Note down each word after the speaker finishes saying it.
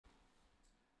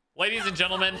Ladies and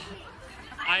gentlemen,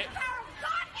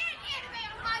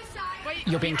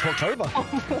 You're being talked over.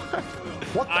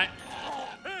 What? Hey,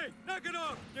 knock it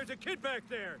off! There's a kid back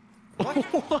there.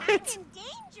 What?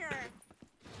 Danger.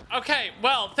 Okay,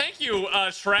 well, thank you,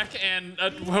 Shrek and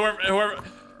whoever.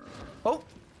 Oh.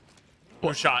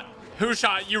 Who shot? Who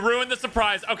shot? You ruined the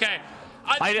surprise. Okay.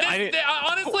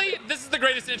 Honestly, this is the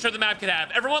greatest intro the map could have.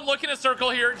 Everyone look in a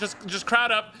circle here. Just crowd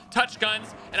up, touch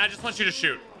guns, and I just want you to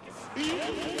shoot.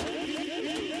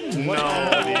 No.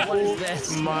 What is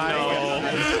this?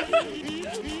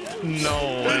 No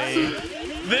way.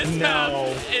 This map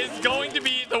is going to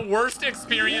be the worst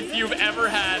experience you've ever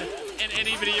had in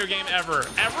any video game ever.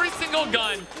 Every single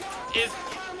gun is...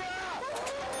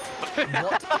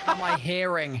 What am I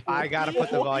hearing? I gotta put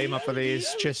the volume up for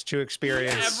these just to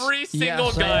experience. Every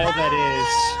single gun. All that is.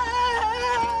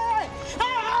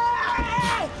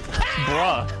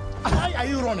 Bruh. Why are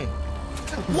you running?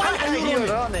 Why are you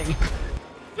running?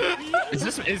 Is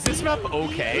this map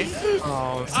okay?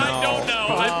 Oh, no.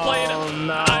 I don't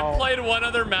know. I've played one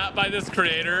other map by this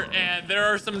creator, and there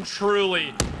are some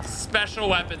truly special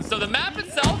weapons. So the map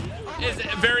itself is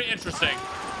very interesting,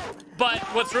 but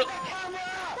what's really...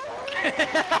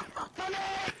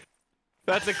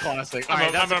 That's a classic.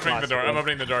 I'm opening the door. I'm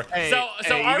opening the door. Hey, so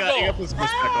our goal. You gotta put some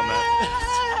respect on that.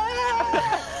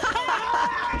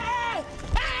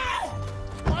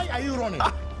 Why are you running?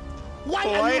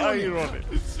 Why are you running?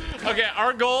 Okay,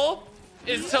 our goal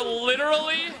is to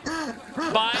literally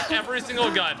buy every single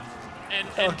gun and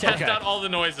test out all the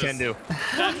noises. Can do.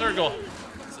 That's our goal.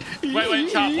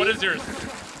 Wait, Chop. What is yours?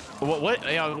 What?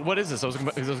 Yeah, what is this? I was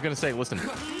gonna say. Listen.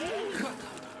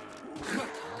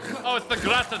 Oh, it's the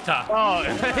gratata. Oh.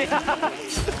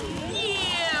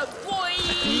 Yeah, boy.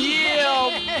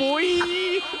 Yeah, boy.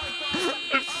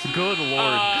 Good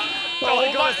lord. Oh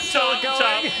my God! Chop!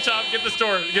 Get the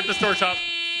store, Chop.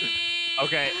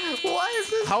 Okay. Why is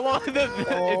this? How long?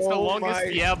 It's the longest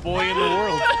boy in the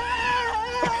world.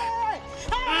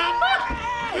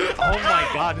 Oh my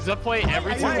God! Does that play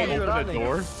every time you open the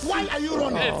door? Why are you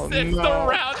running? It's the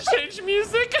round change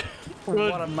music.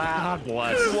 What a map! God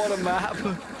bless. What a map!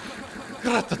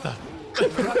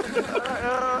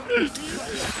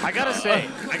 I gotta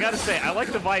say, I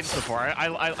like the vibe so far.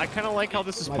 I kind of like how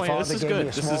this is playing. This is good.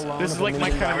 This is like my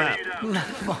kind of map.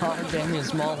 Father gave me a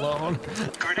small loan.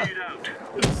 Grenade out.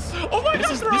 Oh my God!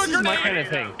 This Throw a is grenade. my kind of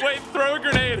thing. Wait, throw a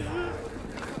grenade.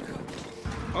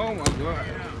 Oh my God.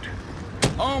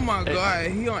 Oh my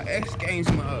God, he on X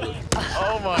Games mode.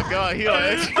 Oh my God, he on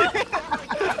X.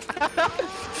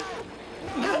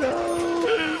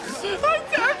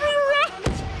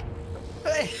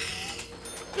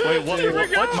 Wait, what?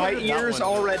 My ears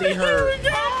already hurt.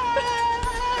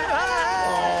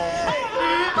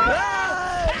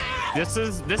 This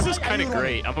is kind of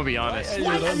great. I'm gonna be honest. Oh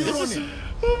my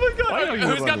God!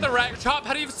 Who's got the rack? Chop,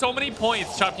 how do you have so many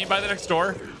points? Chop, can you buy the next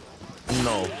door?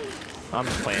 No, I'm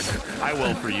just playing. I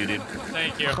will for you, dude.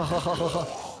 Thank you.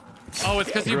 Oh, it's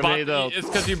because you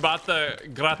bought the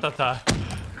gratata.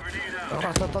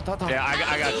 Yeah,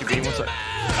 I got you, Bean. What's up?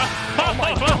 Oh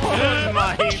my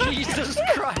God! Jesus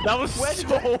Christ! That was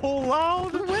so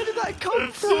loud. Where did that come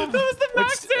from? That was the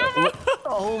max ammo.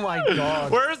 Oh my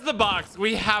God! Where's the box?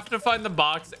 We have to find the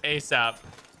box ASAP.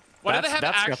 Why do they have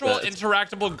actual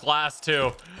interactable glass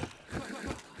too?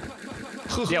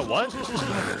 Yeah, what?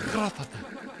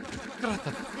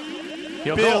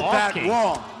 Yo, Build that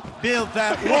wall. Build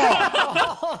that wall.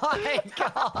 Oh my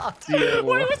God!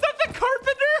 Wait, was that the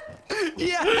carpenter?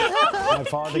 Yeah! My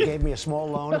father gave me a small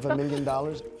loan of $1 million.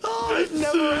 Oh, it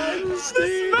never ends, dude!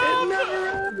 It never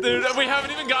ends! Dude, we haven't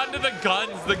even gotten to the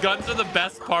guns. The guns are the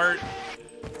best part.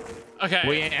 Okay.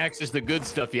 We ain't accessed the good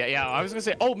stuff yet. Yeah, I was gonna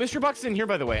say. Oh, Mr. Buck's in here,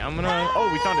 by the way. I'm gonna. Oh,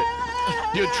 we found it.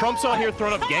 Dude, Trump's out here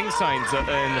throwing up gang signs in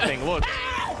the thing. Look.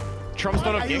 Trump's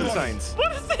throwing up gang signs.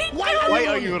 What is he doing? Why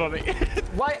are you running?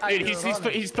 Why are you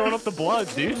he's throwing up the blood,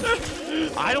 dude.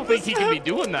 I don't think he can be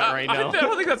doing that right now. I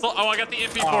don't think that's. Oh, I got the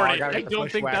MP40. I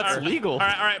don't think that's legal. All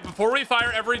right. Before we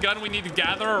fire every gun, we need to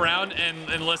gather around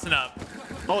and listen up.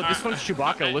 Oh, this one's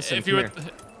Chewbacca. Listen, if you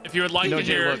would like to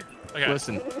hear. Okay.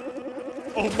 Listen.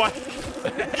 Oh my.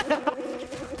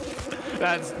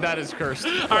 That is cursed.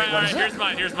 All right.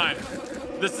 Here's mine.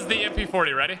 This is the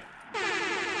MP40. Ready?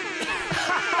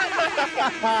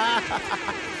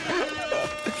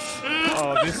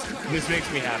 Oh, this makes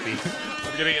me happy.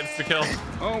 I'm getting insta kill.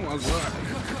 Oh my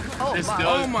God. This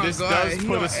God. does He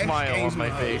put a on smile X on my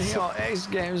Games face. Yo, X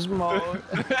Games mode.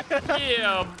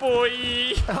 Yeah, boy.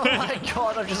 Oh my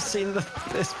God! I've just seen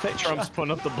this picture. Trump's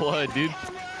putting up the blood, dude.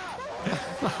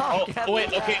 Oh,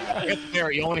 wait, okay. I got the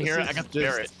Barrett. You want to hear it? I got the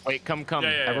Barrett. Wait, come.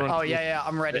 Yeah. Everyone. Oh, yeah,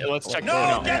 I'm ready. Let's check.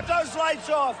 No, get those lights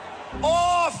off!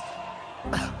 Off!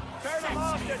 Turn them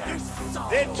off.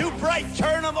 They're too bright.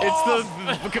 Turn them off.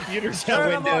 It's the computer's Turn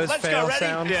them off. Windows Let's fail go. Ready?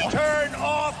 sound. Yeah. Turn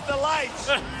off the lights.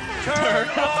 Turn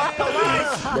off the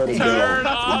lights. Turn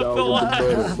off the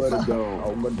lights. Butter dog.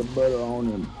 I'll put the butter on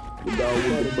him. The dog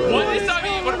with the butter. What is that?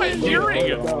 What am I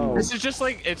hearing? This is just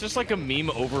like a meme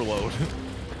overload.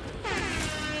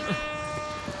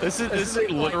 This is a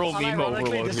literal meme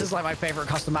overload. This is like my favorite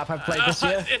custom map I've played this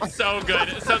year. It's so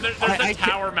good. So there's a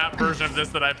tower map version of this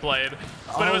that I played,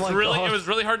 but it was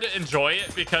really hard to enjoy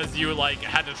it because you like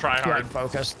had to try hard.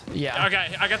 Focused. Yeah.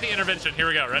 Okay, I got the intervention. Here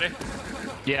we go. Ready?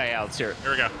 Yeah. Let's hear it. Here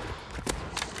we go.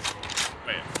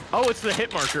 Wait. Oh, it's the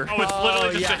hit marker. Oh, it's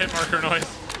literally just a hit marker noise.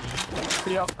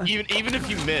 Yep. Even if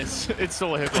you miss, it's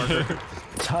still a hit marker.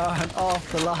 Turn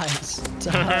off the lights.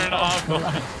 Turn off the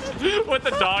lights. With the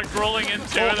dogs rolling in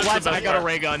too. Oh, lads, I got a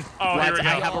ray gun. Oh, lads, here we go.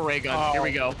 I have a ray gun. Here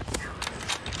we go.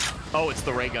 Oh, it's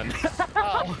the ray gun.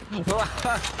 I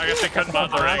guess they couldn't buy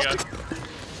the ray gun.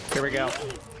 Here we go.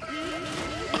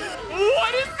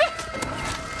 What is this?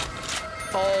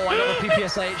 Oh, I got the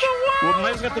PPSH. Well,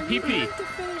 mine's got the PP.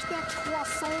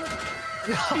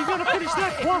 You gotta finish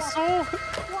that croissant.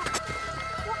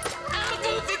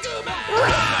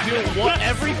 Dude, what?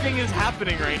 Everything is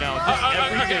happening right now.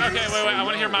 Okay, wait. I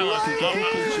want to hear Milo's.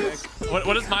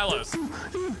 What is Milo's?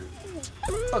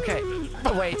 Okay,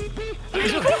 wait.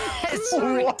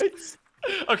 What?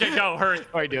 Okay, go, hurry.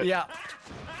 All right, do it. Yeah.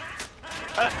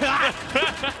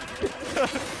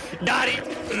 Got it.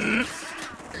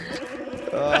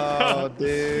 Oh,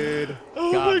 dude.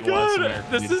 Oh God my bless god, America,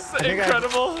 this dude. is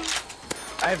incredible.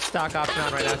 I have stock option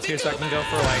on right now too, so I can go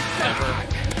for like ever.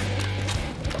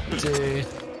 Dude.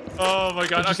 Oh my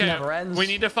god. It just Okay, never ends. we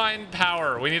need to find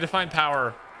power.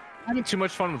 I'm Having too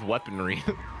much fun with weaponry.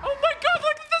 Oh my god,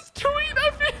 look at this tweet.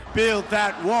 Build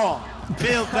that wall.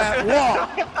 Build that wall.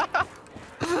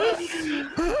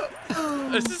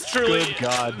 This is truly Good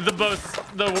God. the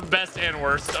best and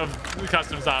worst of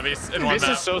custom zombies in one This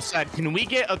map. is so sad. Can we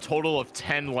get a total of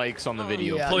 10 likes on the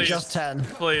video? Yeah, Please. just 10.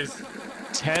 Please.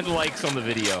 10 likes on the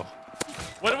video.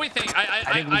 What do we think? I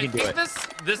think we can do think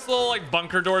it. this little like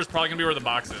bunker door is probably gonna be where the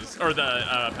box is or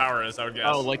the power is. I would guess.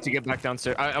 Oh, like to get back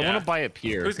downstairs. I want to buy up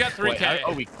here. Who's got 3K?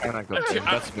 Oh, we cannot go there.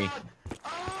 That's me.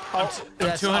 I'm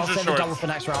Yes, 200 I'll save the short. double for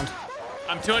next round.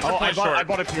 I'm 200 Oh, points short. I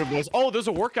bought up here, boys. Oh, there's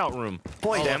a workout room.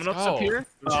 Boy, Stamina let's go. up here.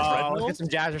 Let's get some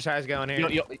jazzercise going here.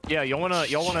 Y'all wanna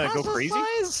go crazy?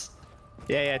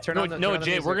 Yeah, turn on the No, turn on the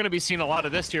Jay, music. we're gonna be seeing a lot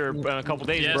of this here in a couple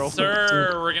days, Yes, bro.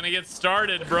 sir. We're gonna get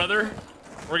started, brother.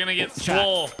 We're gonna get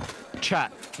swole.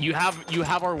 Chat, you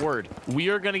have our word. We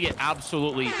are gonna get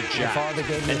absolutely jacked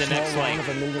in the next like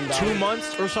 2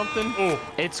 months or something. Ooh.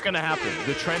 It's gonna happen.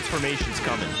 The transformation's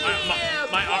coming. Yeah,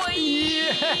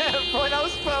 boy, that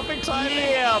was perfect timing.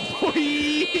 Yeah,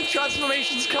 boy.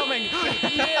 Transformation's coming.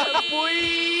 Yeah, boy.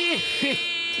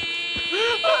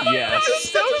 Yes.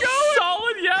 so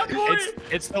solid, yeah, boy.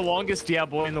 It's the longest yeah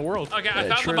boy in the world. Okay, I It found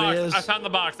the truly box. is. I found the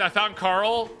box. I found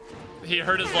Carl. He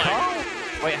hurt his leg.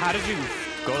 Wait, how did you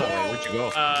go that way? Where'd you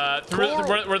go? Through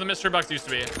where the mystery box used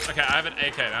to be. Okay, I have an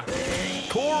AK now.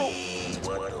 Coral.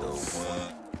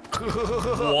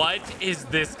 What is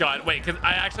this gun? Wait, because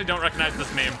I actually don't recognize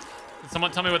this meme. Can someone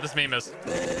tell me what this meme is?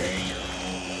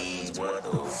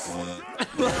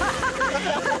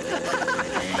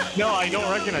 No, I don't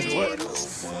recognize it. What?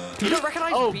 You don't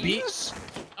recognize Oh, beans?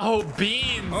 Oh,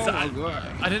 beans. Oh my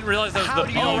god. I didn't realize that How was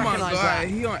do the you Oh beans. my recognize god, that?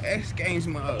 he on X Games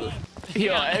mode.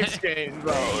 Yo, X Games,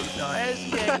 bro.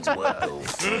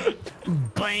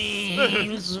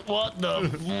 Beans. What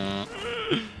the?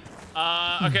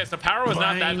 Okay, so power was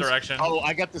not that direction. Oh,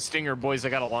 I got the stinger, boys. I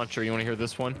got a launcher. You want to hear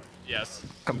this one? Yes.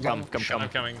 Come. I'm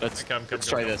coming. Let's Come.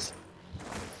 try this.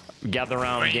 Gather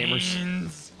around, gamers.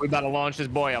 Beans. We about to launch this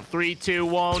boy up. 3, 2,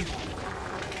 1.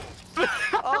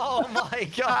 Oh my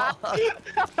god.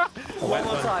 One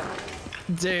more time.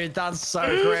 Dude, that's so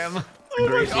grim.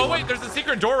 Oh wait, there's a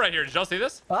secret door right here. Did y'all see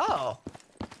this? Oh.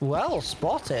 Well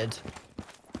spotted.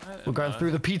 We're going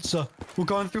through the pizza. We're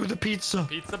going through the pizza.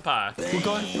 Pizza pie. We're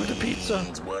going through the pizza.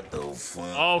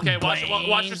 Oh, okay,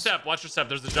 watch your step. Watch your step.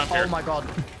 There's a jump here. Oh my god.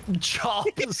 Chop.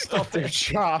 Stop it.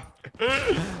 Chop.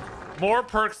 More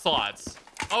perk slots.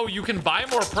 Oh, you can buy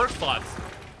more perk slots.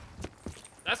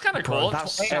 That's kind of cool.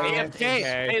 That's Hey, so AFK.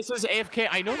 Hey, it says AFK.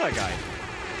 I know that guy.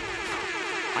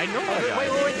 I know that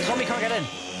guy. Wait. Zombie can't get in.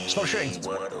 Stop shooting.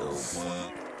 Well,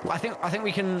 I think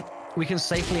we can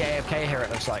safely AFK here.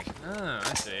 It looks like. Oh,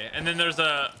 I see. And then there's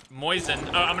a Moisen.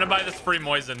 Oh, I'm gonna buy this free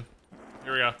Moisen.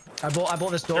 Here we go. I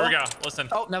bought this door. Here we go. Listen.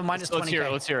 Oh, never mind. It's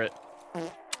 20K. Let's hear it.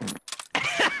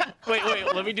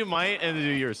 Wait. Let me do mine and then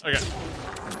do yours. Okay.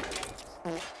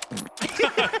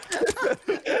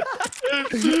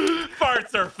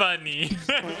 Farts are funny.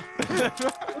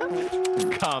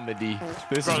 Comedy.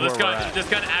 This Bro, is this where we're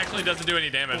gun at. actually doesn't do any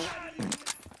damage.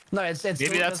 No, it's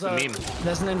Maybe that's the meme.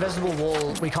 There's an invisible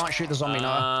wall. We can't shoot the zombie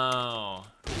now.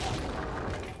 Oh.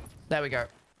 There we go.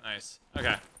 Nice.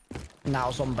 Okay.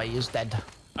 Now zombie is dead.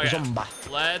 Okay. Zombie.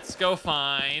 Let's go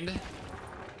find.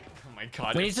 Oh my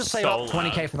god. We need it's to save so up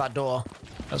 20k loud. for that door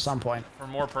at some point. For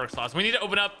more perk slots. We need to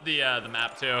open up the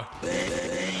map too.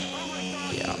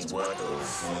 Yeah.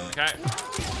 Okay.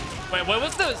 Wait, what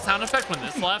was the sound effect when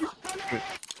this left?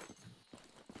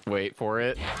 Wait for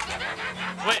it.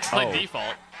 Wait, it's like Oh.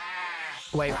 default.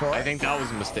 Wait for it. I think that was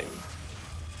a mistake.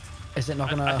 Is it not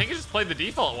gonna? I think it just played the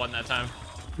default one that time.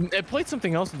 It played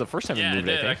something else the first time Yeah, we it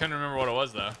moved. did. I couldn't remember what it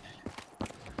was though.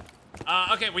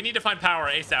 Okay, we need to find power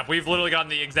ASAP. We've literally gone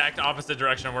the exact opposite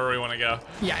direction of where we want to go.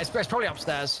 Yeah, it's probably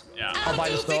upstairs. Yeah. I'll buy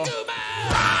this door.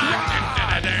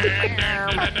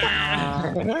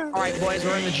 All right, boys,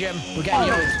 we're in the gym. We're getting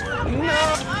yoked.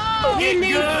 No! He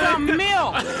needs some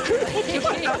milk!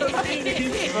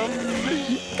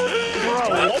 Bro,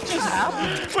 what just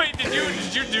happened? Wait,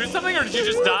 did you do something or did you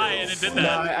just die and it did No,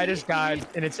 that? I just died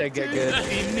and it said get good.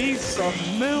 He needs some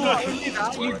milk.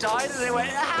 You died and it went,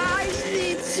 I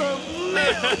need some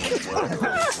milk.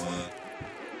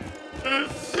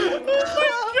 Oh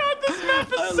my god, this map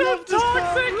is so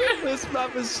toxic! This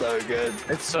map is so good.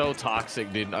 It's so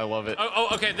toxic, dude. I love it. Oh,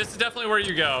 okay, this is definitely where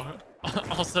you go.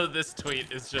 Also, this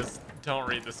tweet is just, don't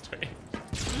read this tweet.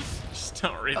 Just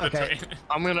don't read the Okay. tweet.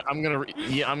 I'm gonna read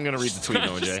the tweet,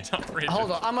 no, Jay. Just don't read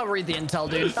Hold on, I'm gonna read the intel,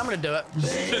 dude. I'm gonna do it.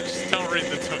 Just don't read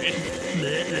the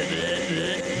tweet.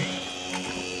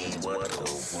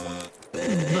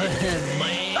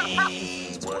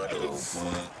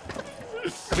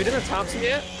 Have we done a Thompson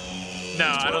yet? No,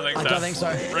 I don't think so. I don't think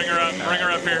so. Bring her up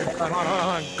here. Hold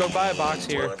on. Go buy a box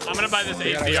here. I'm gonna buy this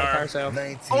I got a fire ACR. sale.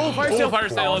 Oh, fire Oh, sale. fire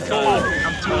sale, let's go.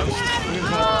 I'm toast.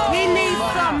 He needs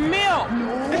some milk!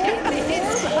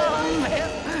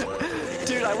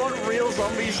 Dude, I want real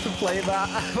zombies to play that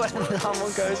when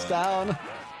someone goes down.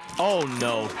 Oh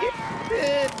no!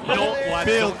 Don't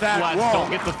Build that wall.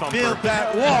 Don't get the thumper. Build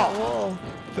that wall.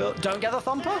 Whoa. Don't get the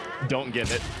thumper? Don't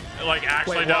get it. Like,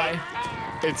 actually Wait, don't.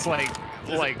 why? It's like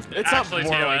it's not actually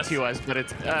more like TOS? TOS, but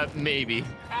it's maybe.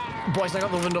 Boys, I got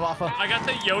the window offer. I got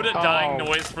the Yoda dying Oh.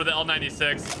 noise for the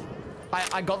L96.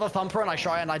 I got the thumper and I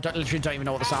try it and I literally don't even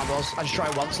know what the sound was. I just try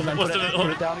it once and then put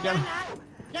it down again.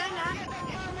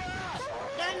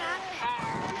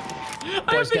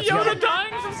 I have the get together. Yoda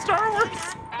dying from Star Wars.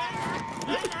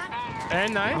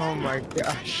 And nice. Oh my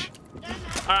gosh.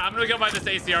 Alright, I'm gonna go buy this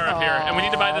ACR up here, and we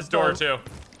need to buy this door too.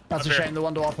 That's Up a here. shame. The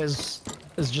window off is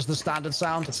just the standard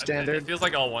sound. It Standard. feels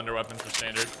like all Wonder Weapons are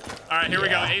standard. Alright, here we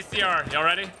go. ACR. Y'all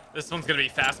ready? This one's gonna be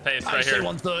fast paced right here.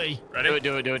 130. Ready?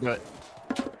 Do it.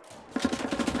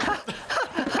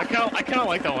 I kind of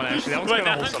like that one actually. That one's Wait, kind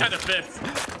that of one wholesome. kind of fits.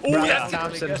 Oh, Yeah. that's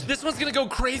Thompson. This one's gonna go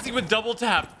crazy with double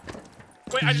tap.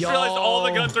 Wait, I just Yo. realized all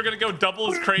the guns are gonna go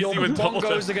double as crazy Your with double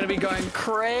bongos tap. are gonna be going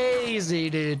crazy,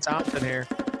 dude. Thompson here.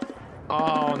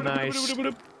 Oh, nice.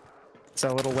 It's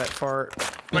a little wet fart.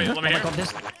 Wait, let Oh me my hear. god,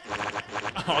 this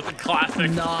Oh, it's a classic.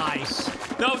 nice.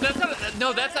 No, that's not.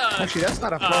 No, that's a. Actually, that's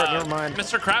not a fart. Never mind.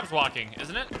 Mr. Krabs walking,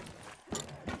 isn't it?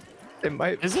 It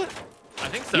might. Is it? I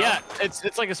think so. Yeah,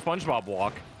 it's like a SpongeBob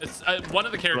walk. It's one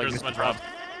of the characters is Like SpongeBob.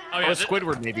 Oh Or yeah.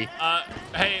 Squidward maybe.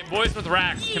 Hey, boys with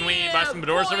racks, can we buy some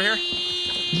doors over here?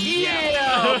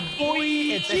 Yeah, boy.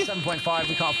 It's 7.5.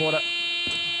 We can't afford it.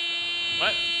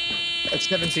 What? It's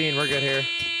 17. We're good here.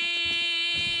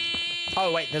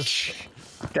 Oh wait, there's.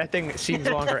 That thing seems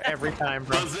longer every time,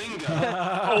 bro.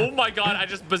 Oh my god, I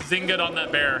just bazinga'd on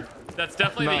that bear. That's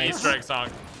definitely the Nice. Easter egg song.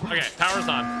 Okay, power's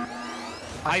on.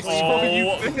 I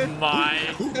Oh my.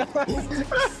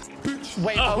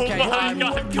 Wait, Oh okay. my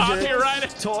god, copyright.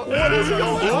 Talk. What is going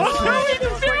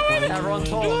on? Everyone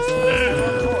talk.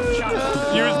 Everyone talk.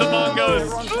 Chat. Use the bongos.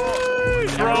 Everyone talk.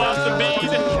 Throw off the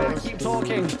beat. Keep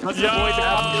talking. Yo,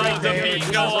 the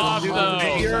beat go off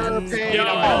though. European. Yo.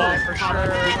 For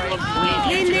sure.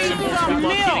 He needs some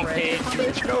milk!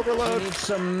 Kitchen overload. Need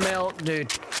some milk,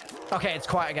 dude. Okay, it's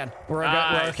quiet again. We're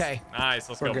okay. Nice,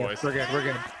 let's We're go, good. boys. We're good. We're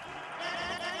good.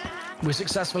 We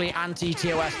successfully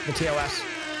anti-TOS the TOS.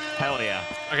 Hell yeah.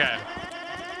 Okay.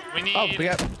 We need Oh, we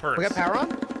got perks. power on.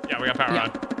 Yeah, we got power Yeah.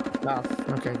 on.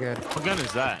 Oh, okay, good. What gun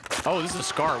is that? Oh, this is a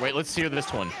Scar. Wait, let's hear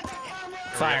this one.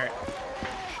 Fire it.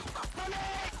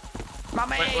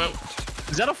 Mommy! Wait.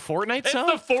 Is that a Fortnite It's sound?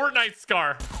 the Fortnite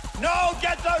scar. No,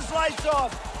 get those lights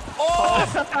off!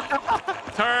 Off.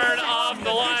 Turn off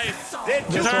the lights. They're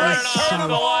too Turn bright. off Turn the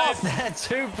them off. lights.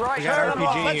 They're too bright. Turn them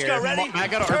off. Let's go. Ready? I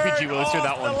got an RPG. Well, let's do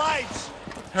that The one. lights.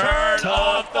 Turn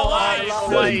off the lights.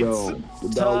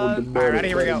 Alright, ready?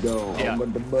 Here we go. Yeah.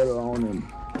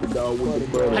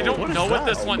 I don't know what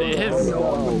this one is.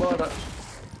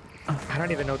 I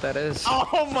don't even know what that is.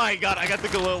 Oh my god, I got the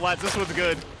glow lights. This one's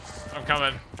good. I'm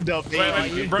coming. The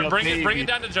baby. Wait, bring it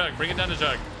down to Jug. Bring it down to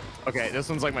Jug. Okay, this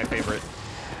one's like my favorite.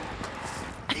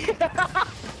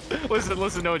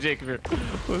 listen, no, Jake, here.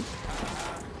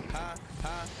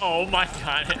 Oh my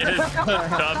god, it is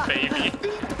the baby.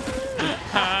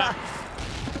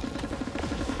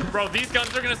 Bro, these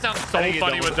guns are gonna sound so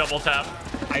funny with double tap.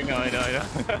 I know.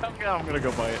 I'm gonna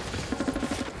go buy it.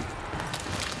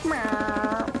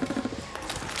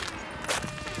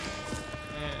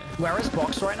 Where is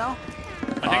Box right now?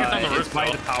 I think it's on the roof. It's by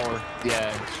the tower.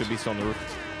 Yeah, it should be still on the roof.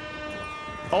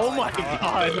 Oh my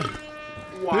god.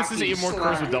 This is even more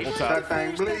cursed with double tap.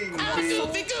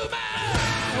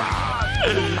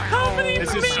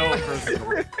 This is so cursed.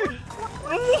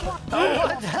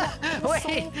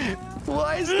 Wait,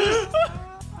 what is this?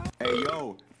 Hey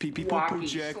yo, pee pee poo poo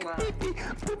check.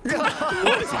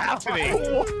 What is happening?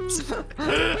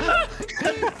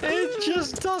 It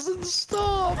just doesn't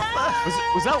stop.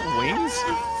 Was that wings?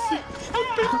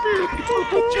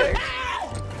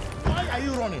 Why are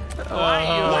you running? Oh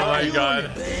my god.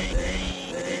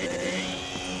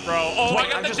 Bro, oh, I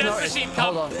got the death machine.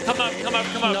 Come up.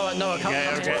 No, come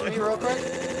Okay. to me real quick.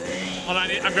 Hold on,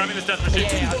 I'm grabbing this death machine.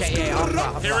 Yeah, okay,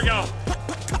 yeah. Here we go.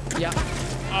 Yeah.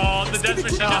 Oh, the death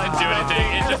machine doesn't do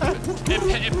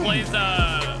anything. It plays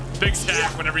Big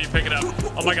Shack whenever you pick it up.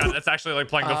 Oh my god, that's actually like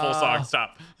playing the full song.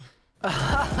 Stop.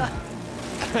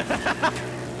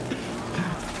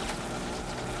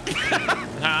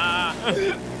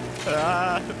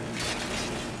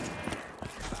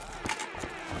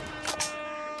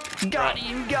 Got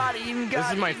him.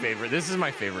 This is my favorite. This is my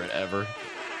favorite ever.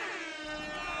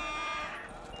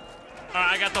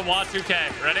 Alright, I got the WA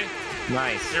 2K. Ready?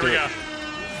 Nice. Here we go.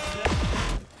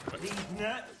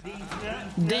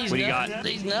 These What do you nuts, got?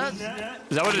 These nuts. Is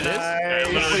that what it is? Yeah,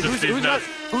 literally Wait, just these nuts.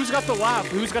 who's got the laugh?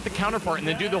 Who's got the counterpart and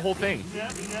then do the whole thing?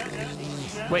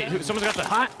 Wait, someone's got the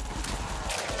hat?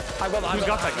 Who's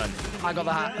got that gun? I got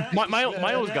the hat.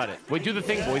 Milo's got it. Wait, do the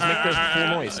thing, boys. Make the full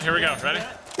noise. Here we go. Ready?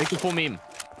 Make the full meme.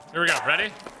 Here we go.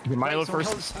 Ready? Milo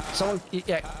first. Someone,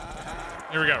 yeah.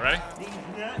 Here we go. Ready?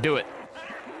 Do it.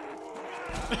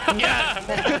 Yeah.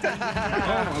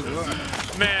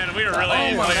 Man, we are really.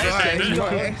 Oh my god, excited. he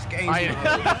on X Games.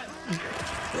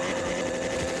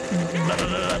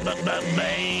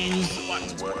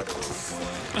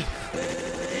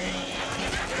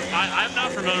 I'm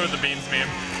not familiar with the beans meme.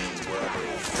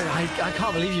 I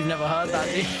can't believe you've never heard that,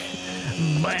 dude.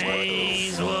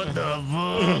 Beans, what the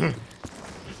fuck?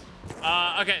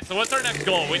 Okay, so what's our next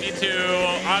goal? We need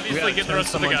to obviously get the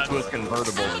rest of the guns. To a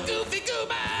convertible.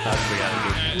 That's what we gotta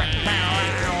do.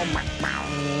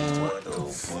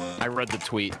 I read the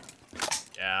tweet.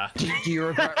 Yeah. Do you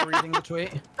regret reading the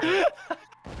tweet?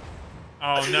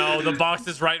 Oh no, the box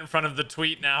is right in front of the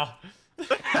tweet now.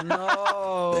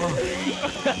 No.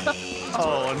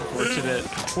 Oh, unfortunate.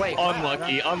 Wait.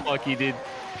 Unlucky, dude.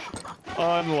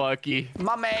 Unlucky.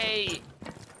 Mummy.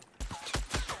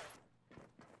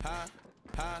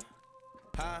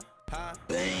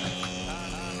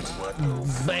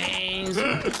 Beans.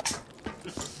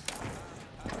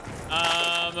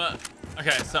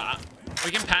 Okay, so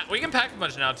we can pack a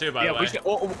bunch now too. By the way. We should,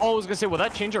 I was gonna say, will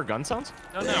that change our gun sounds?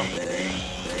 Don't know.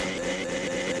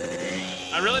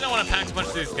 I really don't want to pack a bunch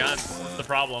of these guns. That's the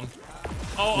problem.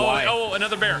 Oh,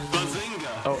 another bear.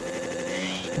 Oh,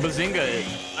 Bazinga.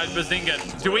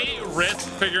 Bazinga. Do we risk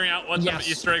figuring out what the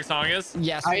Easter egg song is?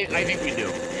 Yes. I think we do.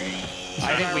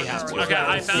 I think we have to. Okay,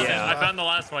 I found it. I found the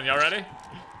last one. Y'all ready?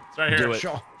 It's right here. Do it.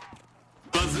 Sure.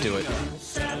 Do it.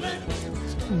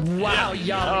 Wow,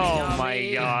 yummy. Oh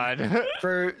my god.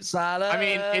 Fruit salad. I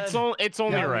mean, it's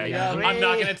only right. Yummy. I'm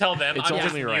not gonna tell them. It's I'm just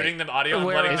only right. muting them audio. I'm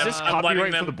Where letting Is them. this I'm letting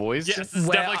copyright them. for the boys? Yes, this is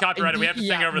definitely copyrighted. We have to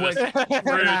sing over this.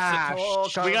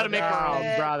 Fruits. We gotta make our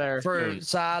own, brother. Fruit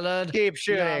salad. Keep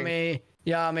shooting.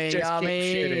 Yummy. Just keep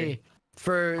shooting.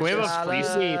 Fruit Can we have a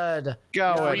salad.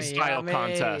 freestyle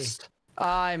contest?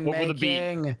 I'm What will the beat?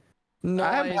 making.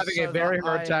 I'm having a very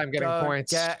hard time getting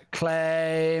points. Get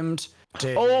claimed.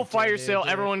 Oh, fire sale!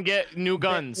 Everyone get new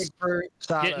guns. Fruit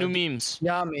salad. Get new memes.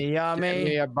 Yummy. Give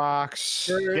me a box.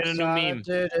 Get a new meme.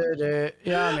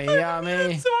 Yummy. So I'm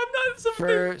not so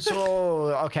Fruits. Oh,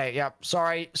 okay. Yep.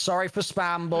 Sorry for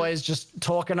spam, boys. Just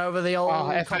talking over the old.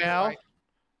 FAL.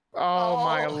 Oh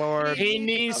my lord. He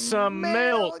needs some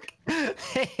milk.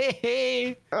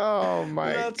 Oh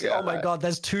my god. Oh my god,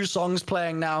 there's 2 songs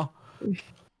playing now.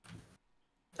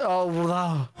 Oh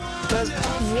no.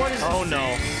 What is Oh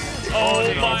no. Oh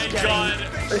my god.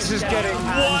 This is getting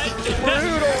What?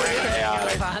 brutal and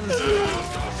chaotic.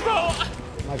 Bro,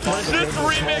 this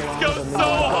remix goes so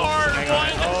hard.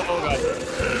 What? Oh god.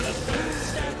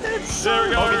 There we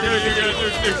go.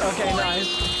 Okay,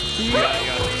 nice.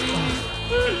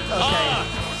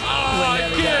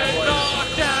 I get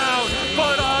knocked down,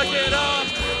 but I get up.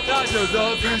 That's just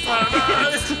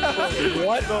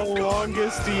What the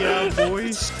longest DM,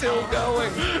 boy? Still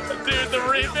going. Dude, the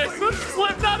remix with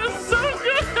Slipknot is so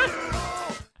good.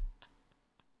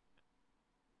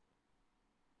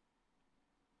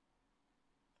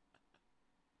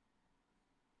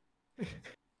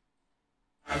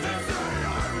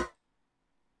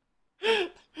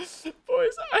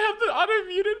 Boys, I have the auto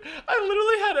muted. I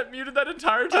literally had it muted that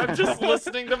entire time just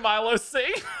listening to Milo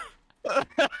sing.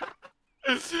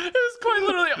 It was quite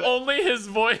literally only his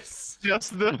voice.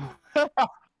 Just the.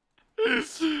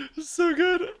 So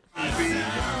good.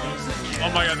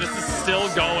 Oh my god, this is still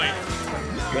going.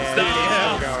 Yeah,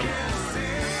 Stop. still going.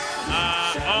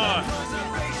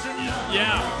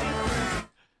 Yeah.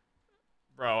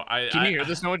 Bro, Can you hear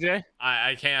this, Noah J?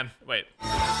 I can. Wait.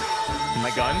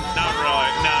 My gun? Not really.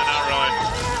 No, not really.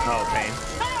 Oh, pain.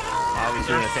 I was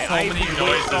gonna say, so I many wasted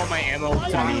noises. all my ammo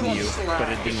to meet you, but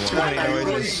it didn't work.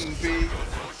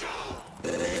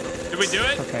 Did we do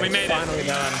it? Okay, We made finally it.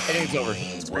 done. I think it's over.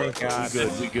 Thank God.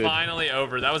 We good. Finally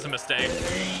over. That was a mistake.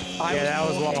 Yeah, that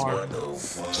was long.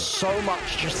 so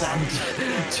much just then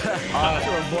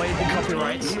to avoid the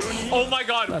copyrights. Oh my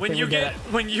god, when you get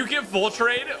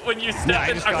Voltrade, when you step Yeah, I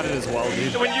in just got it as well,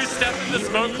 dude. when you step in the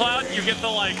smoke cloud, you get the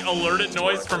like alerted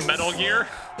noise from Metal Gear.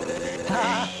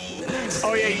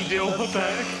 Oh yeah, you do. What the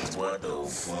heck?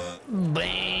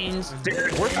 Beans.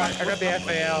 I got the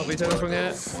FAL. We done this one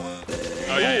yet?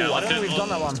 Oh yeah, I don't think we've done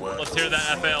that one. Let's hear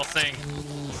that FAL sing.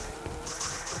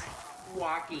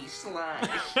 Walkie slash.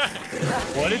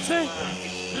 What did it say?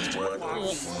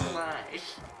 Walkie slash.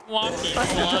 Walkie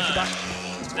slash.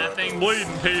 That thing bleeding,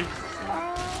 P.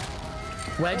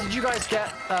 Where did you guys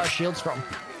get shields from?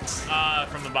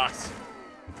 From the box.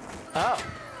 Oh.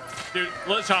 Dude,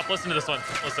 Chop, listen to this one.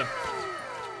 Listen.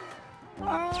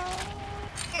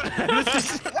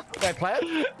 Can I play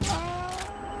it?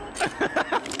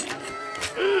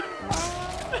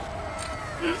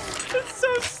 It's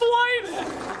so slight.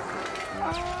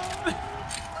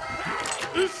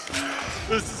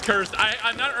 This is cursed.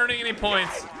 I'm not earning any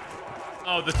points.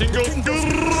 Oh, the thing goes.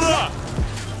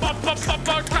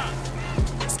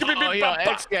 Oh yeah,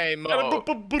 X game mode.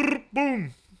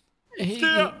 Boom.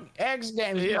 X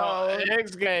Games Yeah, mode.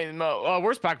 X game mode.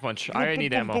 Where's Pack Punch? I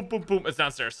need ammo. Boom, boom, boom. It's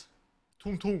downstairs.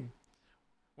 Toom, toom.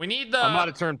 We need the. I'm about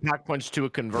to turn Pack Punch to a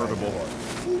convertible.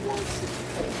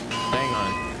 Hang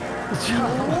on.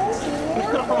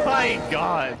 Oh my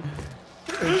god.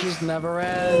 It just never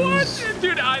ends. What?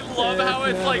 Dude, I love how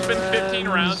it's like been 15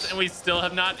 rounds and we still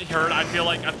have not heard, I feel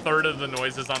like, a third of the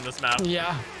noises on this map.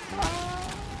 Yeah.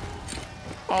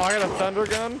 Oh, I got a thunder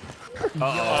gun.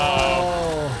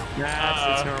 Oh.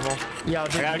 Nah, it's normal. Yo,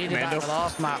 dude, I got we needed that commando. in the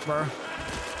last map, bro.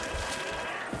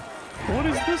 What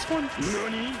is this one?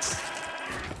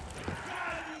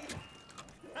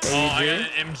 Oh, I got an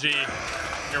MG.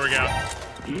 Here we go.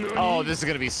 Oh, this is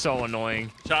gonna be so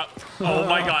annoying. Chop. Oh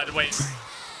my god, wait.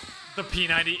 The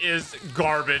P90 is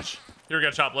garbage. Here we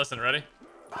go, Chop. Listen, ready?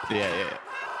 Yeah.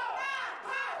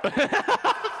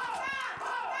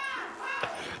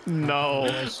 No.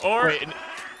 Or. Wait.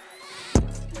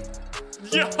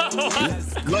 Yo!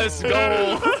 Let's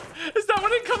go. Is that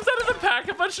when it comes out of the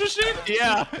pack-a-punch machine?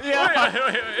 Yeah.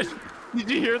 Wait. Did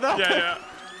you hear that? Yeah.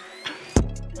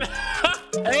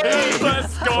 Hey.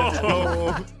 Let's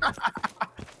go.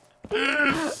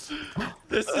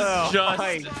 This is just.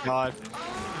 My god.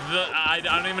 I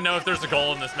don't even know if there's a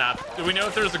goal in this map. Do we know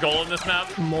if there's a goal in this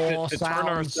map? More To turn sounds.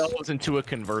 ourselves into a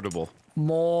convertible.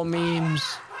 More memes.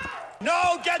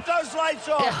 No, get those lights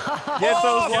off. Get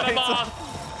those Get him lights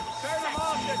off. Turn them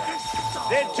off.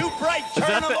 They're too bright. Is Turn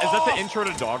that them the off. intro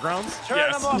to Dog Rounds? Turn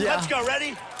Yes. them off. Yeah. Let's go.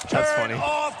 Ready? That's Turn funny.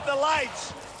 off the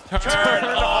lights. Turn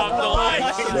off the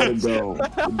lights. Butter dog.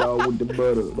 The dog with the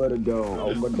butter. Butter dog.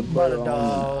 Oh, but the butter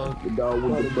dog. The dog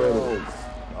with the butter.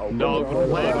 Oh, Dog.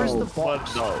 Where is the What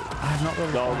box? dog? I have not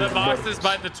really. The box is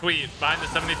by the tweet, behind the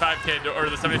 75K door, or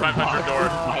the 7500 door.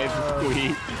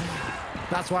 Tweet.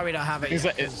 That's why we don't have it. Is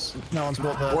Yet, that- 'cause no one's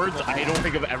bought the. Words I don't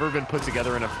think have ever been put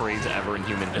together in a phrase ever in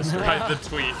human history. By the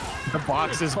tweet. The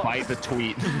box is by the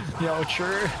tweet. Yo,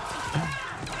 true.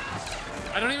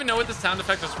 I don't even know what the sound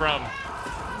effect is from.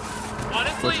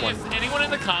 Honestly, if anyone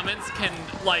in the comments can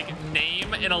like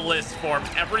name in a list form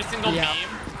every single meme.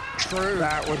 True.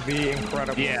 That would be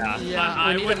incredible. Yeah.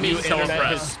 I would be so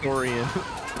impressed. Historian.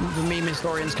 The meme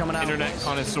historian's coming out. Internet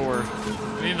connoisseur.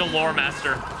 We need the lore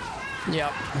master.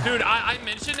 Yep. Dude, I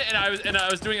mentioned and I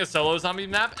was doing a solo zombie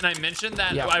map and I mentioned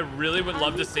that I really would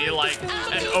love to see like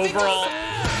an overall.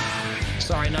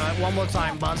 Sorry, no, one more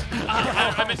time, bud.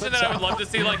 I mentioned that I would love to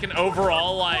see like an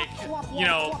overall like, you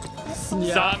know,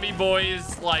 zombie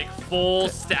boys like full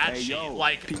stat sheet,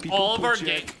 like all of our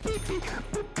game.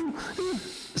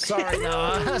 Sorry,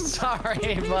 Noah.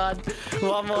 Sorry, bud.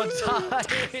 One more time.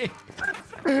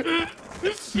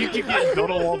 You keep getting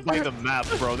total by the map,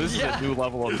 bro. This is a new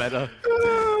level of meta.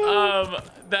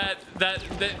 That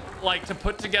like to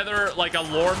put together like a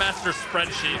lore master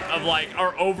spreadsheet of like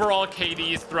our overall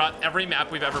KDs throughout every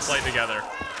map we've ever played together.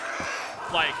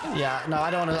 Like, yeah, no,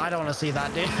 I don't want to see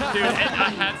that, dude. Dude, and I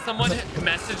had someone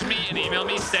message me and email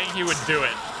me saying he would do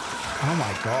it. Oh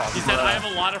my god. He said I have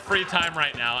a lot of free time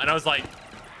right now, and I was like,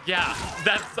 yeah,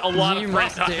 that's a lot of free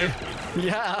time.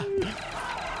 Yeah.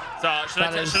 So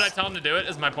should I tell him to do it?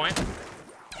 Is my point?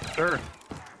 Sure.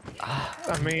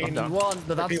 I mean, if you want,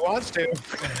 but if he wants to.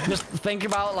 Just think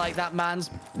about like that man's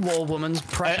or woman's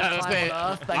precious time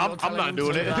on Earth. I'm not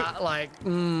doing it. Like,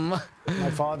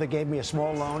 My father gave me a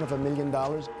small loan of $1 million.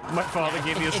 My father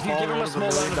gave me a small loan of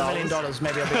 $1 million.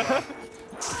 Maybe I'll be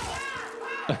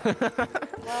right.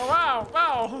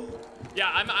 Wow.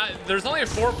 Yeah, there's only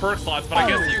 4 perk slots, but I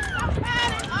guess you.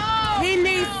 He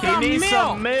needs some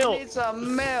milk. He needs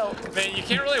some milk. Man, you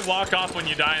can't really walk off when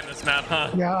you die in this map, huh?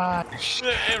 Gosh.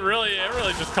 It really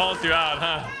just calls you out,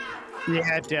 huh?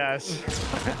 Yeah, it does.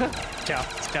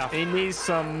 Tough, tough. He needs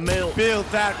some milk. Build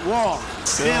that wall.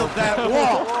 Build that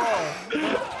wall.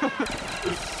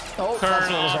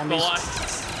 Turn off the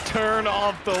lights. Turn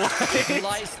off the lights. The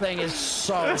lights thing is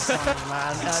so funny,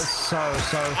 man. That's so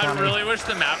funny. I really wish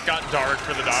the map got dark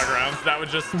for the dog rounds. That would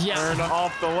just turn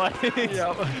off the lights.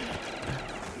 Yep.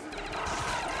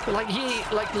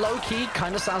 Like low key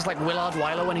kind of sounds like Willard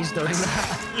Wyler when he's doing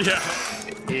that.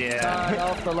 Yeah. Turn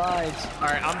off the lights. All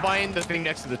right, I'm buying the thing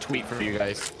next to the tweet for you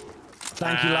guys.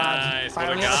 Thank you, lad. Nice,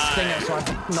 I only have a stinger, so I've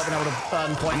not been able to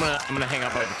earn points. I'm gonna hang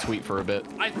out by the tweet for a bit.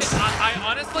 I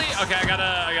honestly, okay, I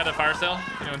got a fire sale.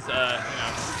 Anyone's,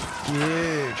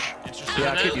 Huge. interested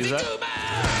Yeah, in I could use that.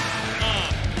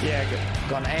 Yeah, good.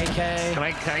 Got an AK. Can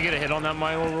I get a hit on that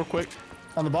Milo real quick?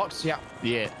 On the box? Yeah.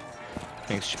 Yeah.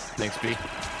 Thanks, B.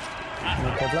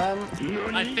 No problem.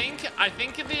 I think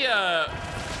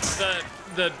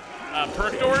the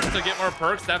perk doors to get more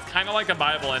perks, that's kind of like a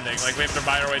Bible ending. Like we have to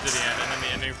buy our way to the end, and then the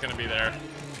ending's gonna be there.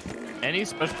 Any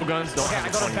special guns don't have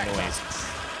a funny noise.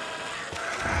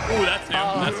 Ooh, that's new.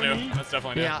 That's new. That's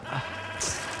definitely new. Yeah.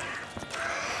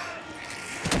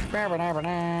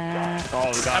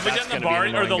 Oh, God, Have we done the bar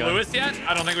or the Lewis yet?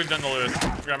 I don't think we've done the Lewis.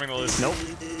 Grabbing the Lewis. Nope.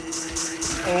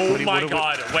 Oh my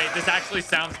God! Wait, this actually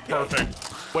sounds perfect.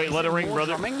 Wait, let it ring,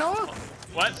 brother. Drumming, Noah?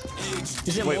 What?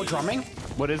 Is it more drumming?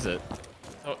 What is it?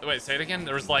 Oh, wait, say it again.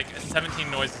 There was like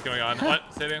 17 noises going on. What?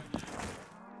 Say it again.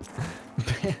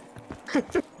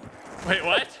 Wait,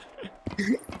 what?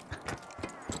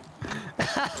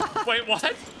 Wait,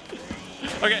 what?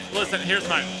 Okay, listen. Here's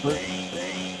mine.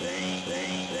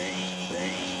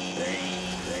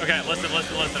 Okay, listen.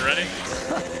 Ready?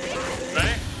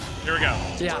 Ready? Here we go.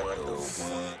 Yeah.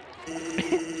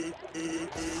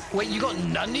 Wait, you got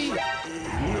Nunny?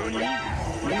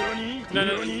 No.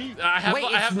 I have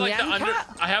like the under.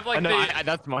 I have like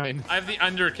that's mine. I have the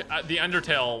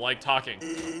Undertale like talking.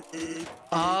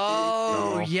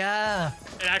 Oh yeah.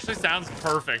 It actually sounds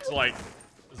perfect, like.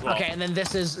 As well. Okay, and then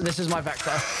this is my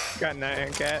vector. Got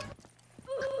nothing, cat.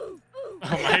 Oh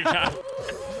my God.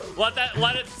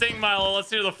 Let it sing, Milo. Let's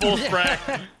hear the full spray.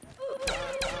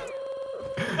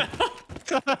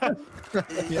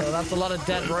 Yo, that's a lot of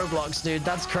dead Roblox, dude.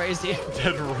 That's crazy.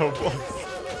 Dead Roblox.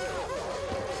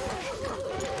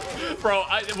 Bro,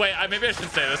 maybe I should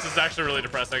say this. This is actually really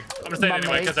depressing. I'm gonna say it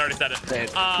anyway because I already said it.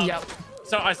 Yep.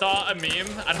 So I saw a meme.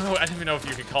 I don't even know if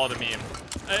you could call it a meme.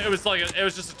 It was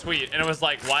just a tweet, and it was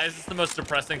like, "Why is this the most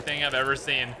depressing thing I've ever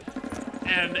seen?"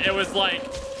 And it was like,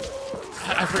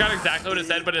 I forgot exactly what it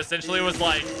said, but essentially it was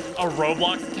like a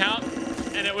Roblox account,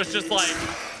 and it was just like,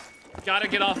 gotta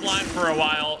get offline for a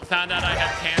while. Found out I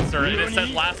had cancer, and it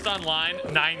said last online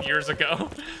 9 years ago.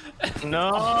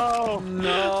 No.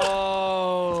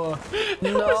 No.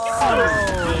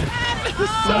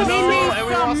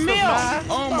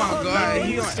 Oh my God,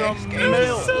 He some It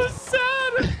was so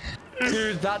sad.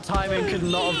 Dude, that timing could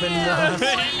not have been worse.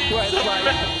 Where it's like,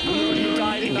 you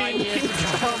died 9 years ago.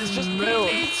 It's just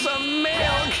milk. Need some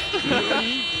milk.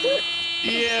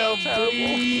 Yeah,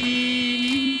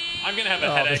 I'm gonna have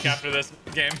a headache after this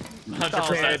game.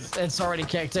 100%. It's already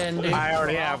kicked in, dude. I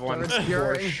already have one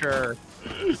for sure.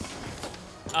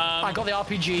 I got the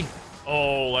RPG.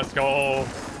 Oh, let's go.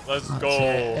 Let's go.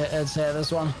 Let's hit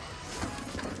this one.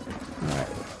 All right,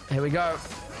 here we go.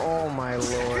 Oh my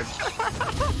lord.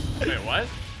 Wait, what?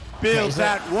 Build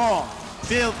that wall.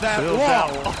 Build that wall.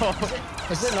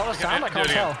 Is it not a sound? I can't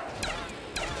tell.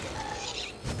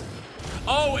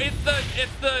 Oh, it's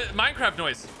the Minecraft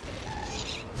noise.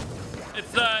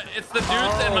 It's the dudes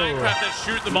in Minecraft that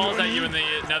shoot the balls at you in the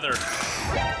nether.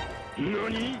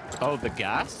 Oh, the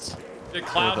gas? The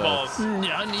cloud balls.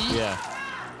 Yeah.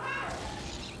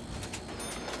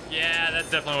 Yeah, that's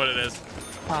definitely what it is.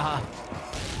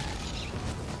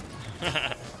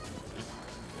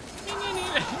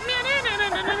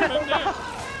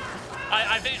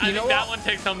 I think that one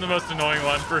takes home the most annoying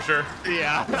one for sure.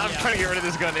 Yeah, I'm trying to get rid of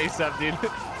this gun ASAP, dude.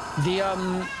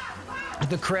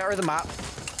 The creator of the map,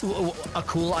 a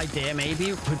cool idea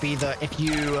maybe would be that if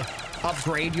you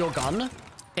upgrade your gun,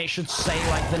 it should say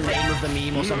like the name of the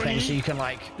meme or something, so you can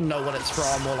like know what it's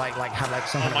from, or like have like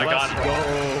something. Oh my god! Go.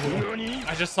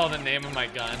 I just saw the name of my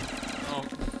gun. Oh.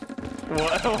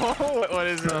 What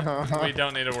is it? We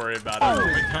don't need to worry about it.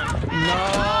 We don't.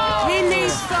 No. He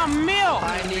needs some milk.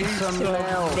 I need some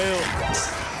milk.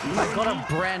 I got a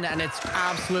Bren and it's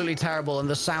absolutely terrible, and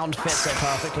the sound fits it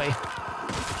perfectly.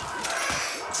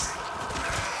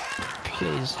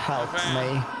 Please help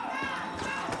me.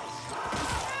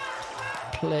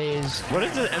 Please. What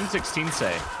does the M16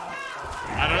 say?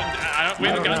 We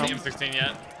haven't gotten the M16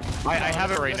 yet. I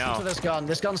have it right now. Listen to this gun.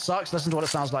 This gun sucks. Listen to what it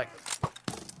sounds like.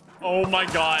 Oh my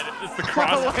god, it's the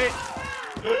cross.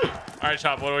 Alright,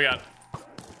 Chop, what do we got?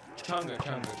 Chunga.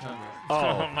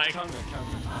 Oh my god.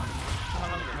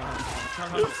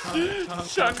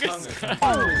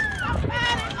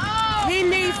 He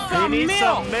needs some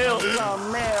milk.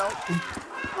 Some milk.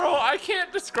 Bro, I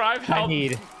can't describe how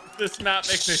this map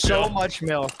makes me so feel. much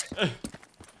milk.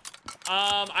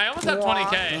 I almost have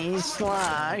 20k.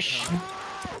 Slash.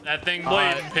 That thing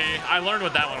bleeding, P. I learned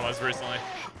what that one was recently.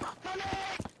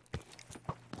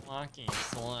 Walking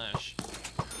slash.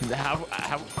 How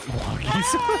walkie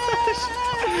slash?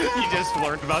 You just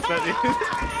learned about that, dude?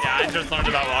 Yeah, I just learned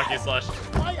about walkie slash.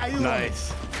 Why are you running?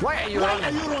 Why are you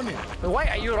running? Why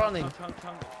are you running?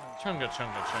 Chunga.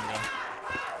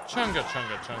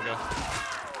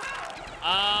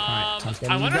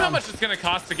 I wonder how much it's gonna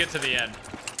cost to get to the end.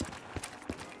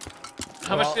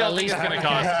 How much do y'all think it's gonna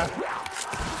cost?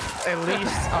 At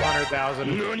least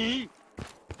 100,000.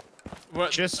 What?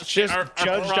 Just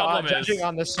judging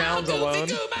on the sounds alone.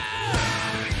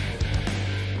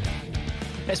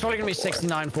 It's probably gonna be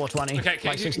 69,420. Okay,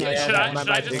 like 69. should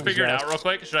I just figure it out real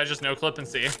quick? Should I just no clip and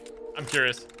see? I'm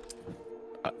curious.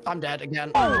 I'm dead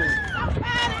again.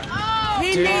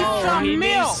 He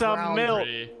needs some milk.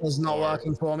 It's not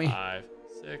working for me. 5,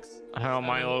 6. Oh,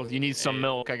 Milo, you need some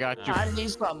milk. I got you. I need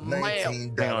some milk.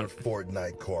 $19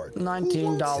 Fortnite card.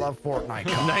 $19 Fortnite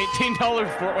card. $19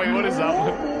 Fortnite. Wait, what is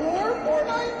that?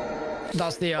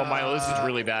 That's the. Oh, Milo, this is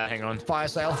really bad. Hang on. Fire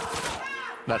sale.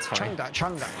 That's funny.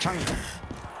 Chunga.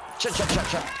 Chut.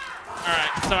 All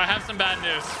right, so I have some bad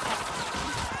news.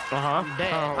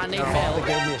 I need milk.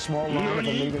 They gave me a small loan of $1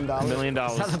 million. $1 million.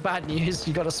 Is that the bad news?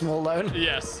 You got a small loan?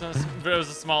 Yes, it was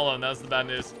a small loan. That was the bad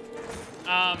news.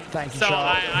 Thank you, so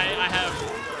Charles. I have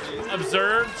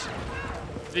observed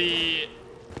the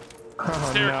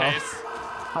staircase.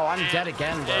 Oh, I'm dead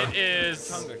again, bro. It is.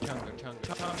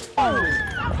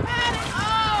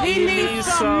 He needs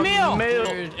some milk.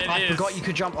 Dude, I forgot you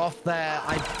could jump off there.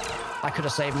 I could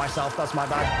have saved myself. That's my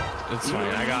bad. It's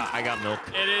fine. I got milk.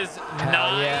 It is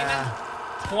Hell 9 yeah.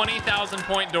 20,000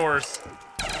 point doors.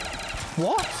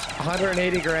 What?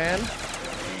 180 grand.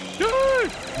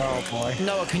 Dude! Oh boy.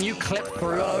 Noah, can you clip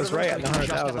through? I was right so at we can just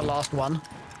get 100,000. the last one.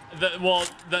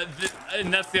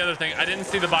 And that's the other thing. I didn't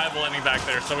see the Bible ending back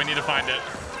there, so we need to find it.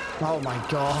 Oh my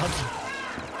god.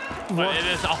 But it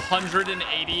is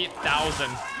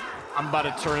 180,000. I'm about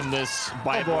to turn this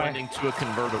Bible ending to a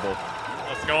convertible.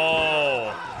 Let's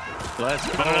go. Let's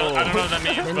go. I don't know what that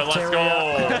means, but let's go.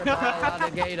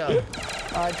 Alligator.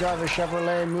 I drive a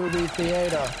Chevrolet movie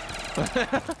theater.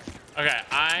 Okay,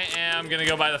 I am gonna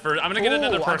go by the first. I'm gonna get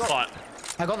another first slot.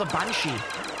 I got the Banshee.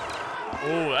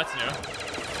 Oh, that's new.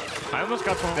 I almost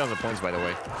got 20,000 points, by the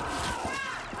way.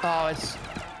 Oh, it's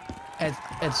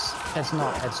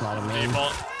not a meme.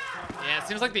 Default. Yeah, it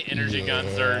seems like the energy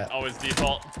guns are always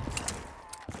default.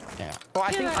 Yeah. Well,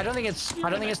 I don't think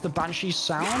it's the Banshee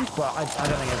sound, but I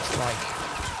don't think it's like.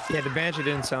 Yeah, the Banshee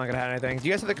didn't sound like it had anything. Do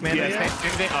you guys have the Commando?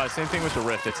 Yeah, same thing with the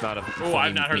Rift. It's not a. Oh,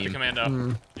 I've not heard the Commando.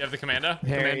 You have the Commando?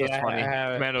 Commando's funny.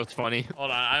 Commando's funny.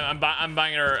 Hold on, I'm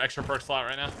buying our extra perk slot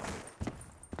right now.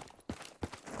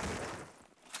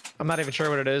 I'm not even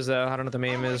sure what it is though. I don't know what the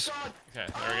meme is. Okay,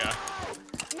 there we go.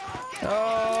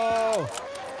 Oh!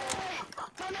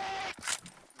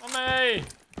 Mommy!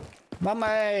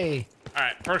 Mommy!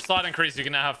 Alright, perk slot increase. You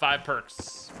can now have 5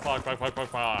 perks. Pog.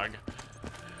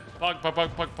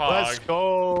 Let's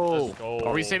go. Let's go.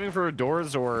 Are we saving for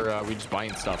doors or are we just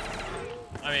buying stuff?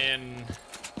 I mean,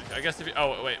 I guess if you.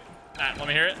 Oh, wait. Matt, let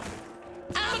me hear it.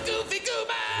 I'm Goofy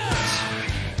Goober!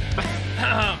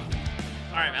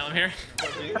 Alright, Matt, let me hear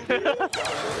it.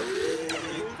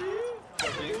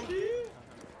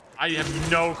 I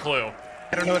have no clue.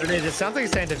 I don't know what it is. It sounds like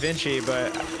it's saying Da Vinci,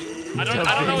 but I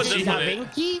don't know what this one is. Da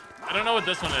Vinci? I don't know what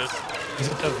this one is. Is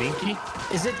it Da Vinci?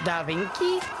 Is it Da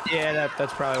Vinci? yeah,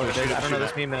 that's probably what it is. I don't know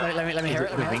this meme. Let me hear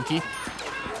it. Da Vinci?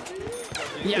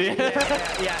 Yeah.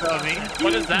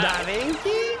 What is that? Da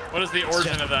Vinci? What is the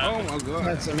origin of that? Oh my god.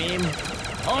 That's a meme.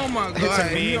 Oh my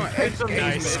god. He on X Games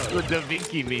Nice. mode. The Da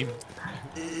Vinci meme.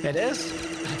 It is.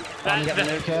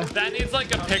 That needs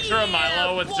like a picture of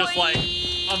Milo with just like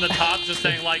on the top just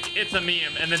saying like it's a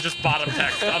meme and then just bottom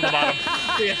text on the bottom.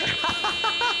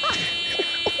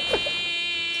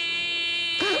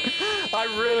 I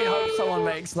really hope someone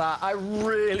makes that. I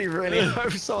really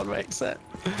hope someone makes it.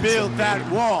 Build that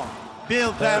wall.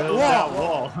 Build that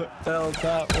wall. Build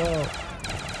that wall.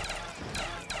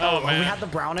 Oh man. We had the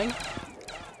Browning.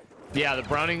 Yeah, the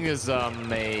Browning is a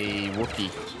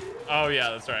Wookiee. Oh yeah,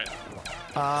 that's right.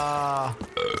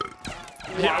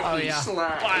 Yeah. Oh yeah. Well,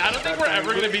 I don't think we're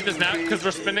ever gonna beat this map because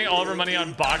we're spending all of our money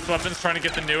on box weapons trying to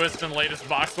get the newest and latest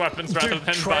box weapons rather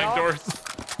than buying doors.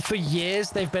 For years,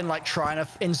 they've been like trying to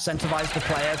incentivize the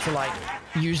player to like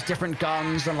use different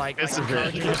guns and like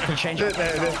encouraging us to change it.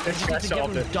 To give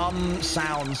them dumb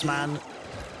sounds, man.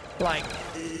 Like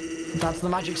that's the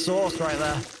magic sauce right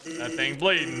there. That thing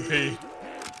bleeding, P.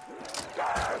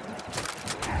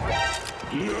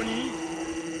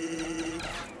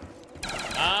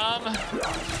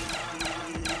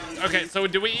 Okay, so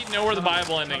do we know where the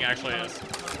Bible ending actually is?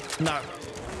 No.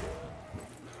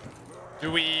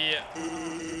 Do we?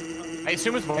 I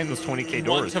assume it's behind those 20k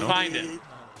doors. Want to find it?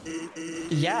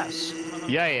 Yes.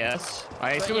 Yeah, yes.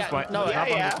 I assume it's behind. No,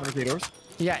 behind those 20k doors.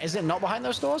 Yeah, is it not behind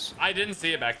those doors? I didn't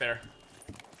see it back there.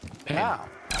 Yeah.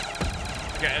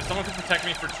 Okay, if someone can protect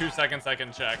me for 2 seconds, I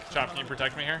can check. Chop, can you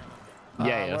protect me here?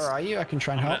 Yeah, yes. Where are you? I can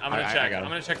try and help. I'm gonna check. I'm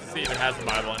gonna check to see if it has the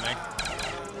Bible ending.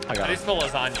 I got it. Spell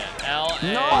lasagna.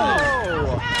 L-A.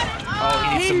 No!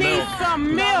 Oh, he needs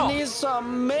some milk. I need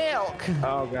some milk.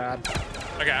 Oh god.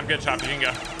 Okay, I'm good, Chop. You can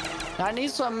go. I need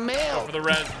some milk. Go for the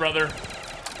res, brother.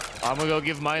 I'm gonna go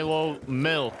give Milo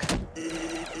milk.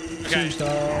 Okay.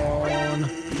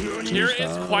 Here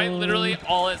is quite literally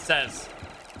all it says.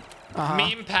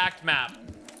 Meme packed map.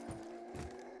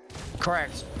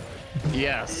 Correct.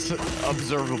 Yes,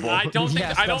 observable. I don't think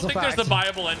Yes, there's a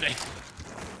Bible ending.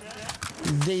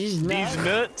 These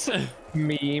nuts.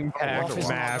 Meme packed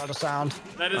map. Sound.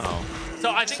 That is.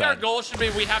 So I think our goal should be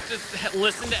we have to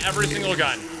listen to every single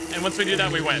gun, and once we do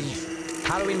that, we win.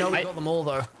 How do we know we got them all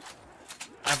though?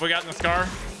 Have we gotten the scar?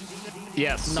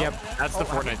 Yes. Nope. Yep. That's the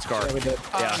Fortnite scar. Yeah, we did.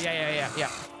 Yeah.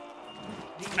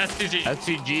 STG.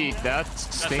 STG. That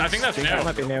stinks. I think that's new. That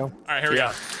might be new. All right, here we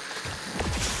go.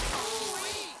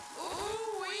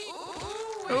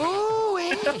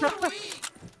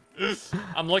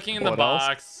 I'm looking in the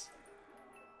box.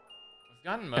 We've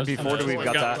gotten most of MP40, those. we've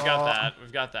got that. We've got that.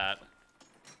 We've got that.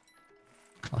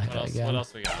 What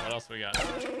else we got? What else we got?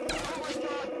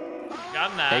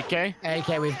 Gotten that. AK?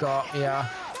 AK we've got, yeah.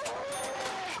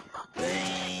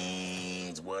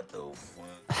 What the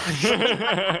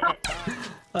fuck?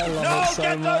 I love it so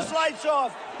get much. those lights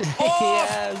off! Off!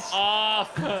 Yes.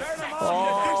 Off. Turn them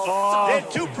off. They're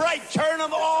too bright. Turn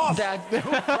them off.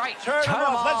 Right. Turn them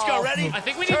off. Let's go. Ready? I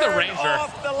think we need the Ranger. Turn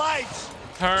off the lights.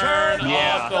 Turn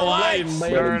off the lights.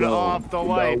 Turn off the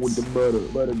lights. With the butter,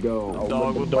 let it go.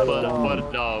 Dog with the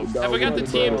butter dog. Have we got the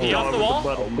TMP off the wall?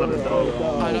 I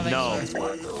don't think No.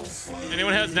 so.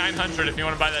 Anyone has 900 if you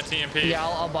want to buy that TMP. Yeah,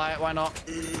 I'll buy it. Why not?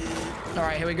 All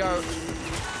right, here we go.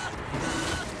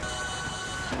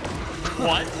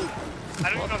 What? I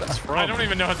don't even know what that's from. I don't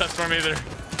even know what that's from either.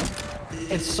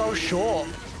 It's so short.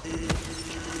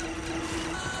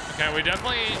 Okay, we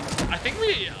definitely. I think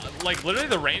we like literally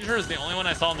the Ranger is the only one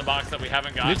I saw in the box that we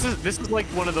haven't got. This is like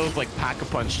one of those like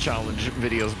pack-a-punch challenge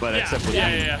videos, but Yeah, except with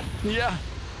Yeah.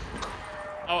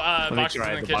 Oh, me boxes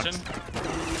try in the the box. kitchen.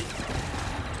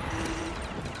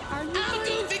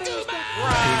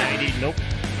 290. Nope.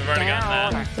 We've already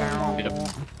gotten that. Yep.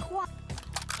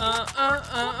 Oh,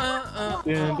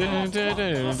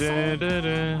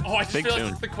 I just feel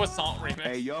like it's the croissant remix.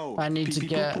 Hey, yo. I need to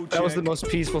get. That was the most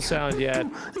peaceful sound yet.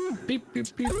 Beep,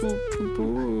 beep, beep, boop, boop,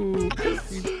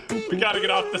 boop. We gotta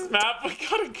get off this map. We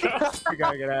gotta go. We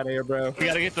gotta get out of here, bro. We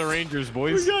gotta get the Rangers,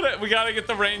 boys. We gotta get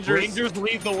the Rangers. Rangers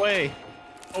lead the way.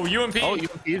 Oh, UMP. Oh,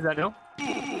 UMP, is that no?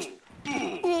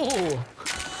 Ooh.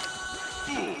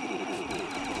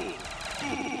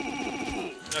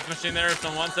 Death machine there if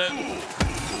someone wants it.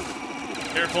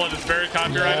 Careful, it is very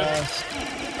copyrighted. Yes.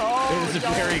 Oh, It is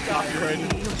very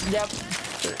copyrighted. Yep.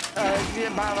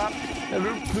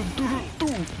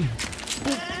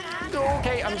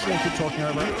 Okay, I'm just gonna keep talking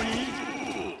over it.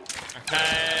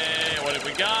 Okay, what have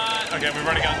we got? Okay, we've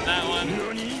already gotten that one.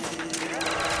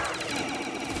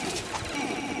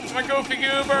 My goofy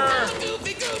goober!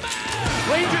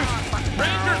 Rangers,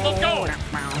 let's go! All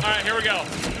right, here we go.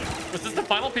 Was this the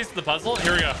final piece of the puzzle?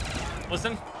 Here we go.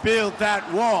 Listen. Build that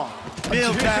wall.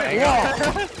 Build that wall.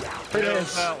 Build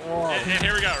that wall. And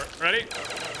here we go. Ready?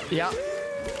 Yeah.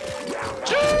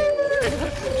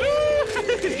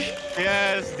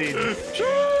 Yes, dude.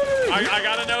 I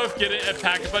gotta know if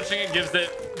pack punching it gives it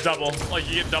double. Like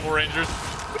you get double Rangers.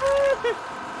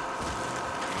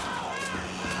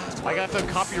 I got the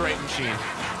copyright machine.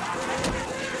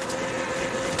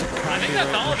 I think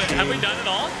that's all of it. Have we done it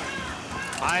all?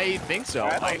 I think so.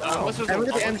 Have we got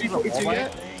the MG42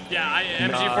 yet? Yeah,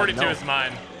 MG42 is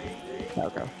mine.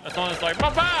 Okay. That's the one that's like,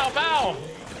 bow, bow, bow.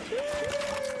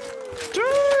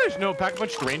 No, pack a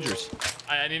bunch of Rangers.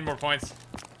 I need more points.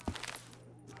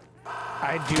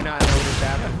 I do not know what just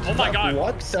happened. Oh my god.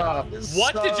 What the?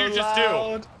 What did you just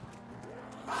do?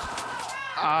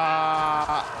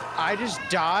 I just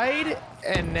died,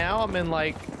 and now I'm in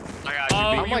like. Oh,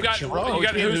 I'm you like got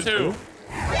who's who.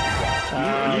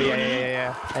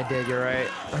 Yeah. I did. You're right.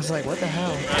 I was like, what the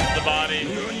hell? Res the body.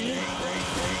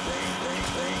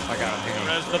 I got him.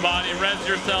 Res the body. Res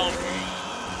yourself.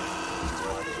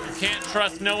 You can't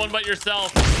trust no one but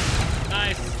yourself.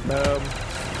 Nice. Boom.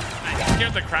 That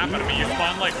scared the crap out of me. You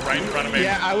spawned like right in front of me.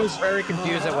 Yeah, I was very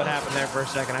confused at what happened there for a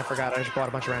second. I forgot. I just bought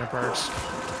a bunch of random perks.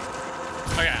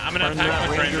 Okay, I'm gonna attack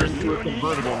the Rangers. You were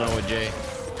convertible, Noah J.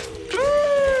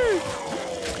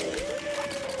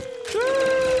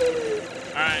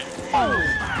 Alright.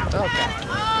 Okay.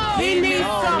 He needs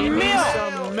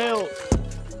some milk.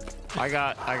 I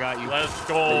got you. Let's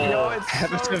go. I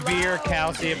have a severe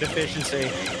calcium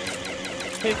deficiency.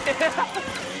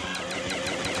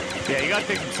 Yeah, you gotta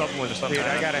take some supplements or something. Dude,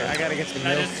 I gotta get some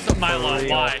milk. That is Milo.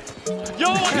 Why? Yo,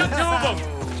 I got two of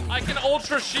them. I can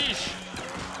ultra sheesh.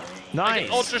 Nice.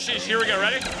 Ultra sheesh. Here we go.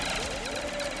 Ready?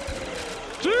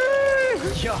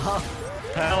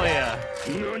 Hell yeah.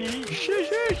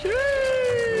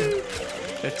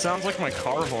 It sounds like my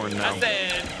car horn now. I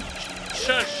said,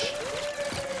 shush.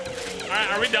 All right,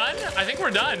 are we done? I think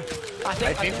we're done. I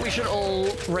think we should all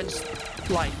rinse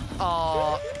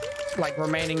like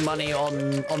remaining money on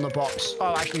the box.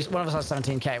 Oh, actually, one of us has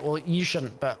 17k. Well, you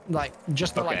shouldn't, but like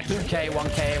just the like 2k,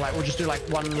 1k. Like we'll just do like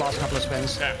one last couple of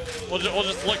spins. Okay. We'll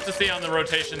just look to see on the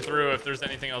rotation through if there's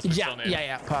anything else we still need.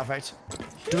 Yeah, perfect.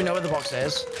 Do we know where the box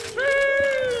is?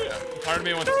 Part of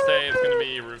me wants to say it's gonna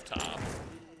be rooftop,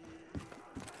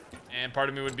 and part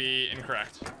of me would be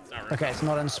incorrect. It's not rooftop. Okay, it's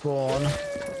not in spawn.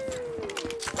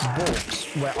 Box,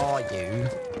 where are you?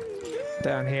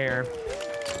 Down here.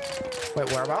 Wait,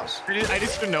 whereabouts? I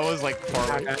just know is like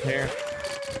far down here.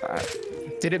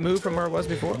 Did it move from where it was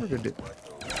before? Or did it?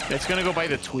 It's gonna go by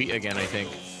the tweet again, I think.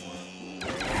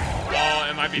 Oh,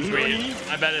 it might be tweet.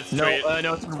 I bet it's tweet.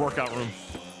 No, it's in the workout room.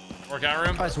 Workout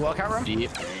room? Oh, it's workout room?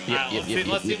 Yep.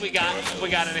 Let's see if we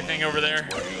got anything over there.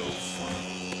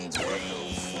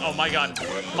 Oh my god.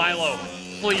 Milo,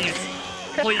 please.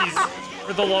 Please.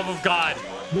 For the love of God.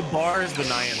 The bar is the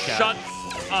Nyan cat. Shut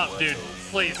up, dude.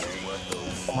 Please.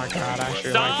 Oh my god, I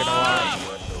sure Stop! like it a lot.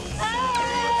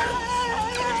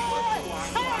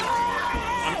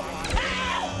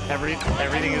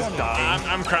 Everything is dying.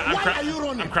 I'm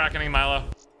cracking Milo.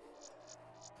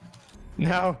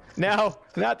 No,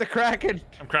 not the Kraken.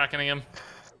 I'm cracking him.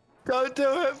 Don't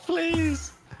do it,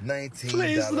 please. $19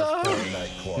 Please, no.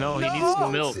 Fortnite coin. No, he needs the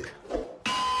milk.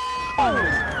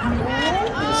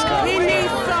 He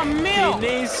needs some milk. He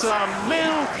needs some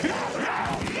milk.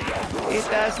 It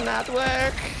does not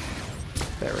work.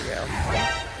 There we go.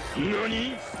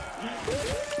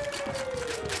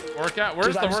 Workout?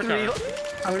 Where's the workout?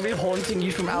 I'm gonna be haunting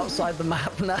you from outside the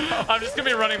map now. I'm just gonna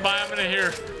be running by. I'm gonna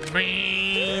hear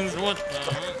beans. What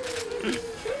the?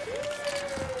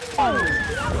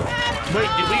 Wait,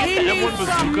 did we get the M1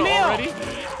 bazooka already?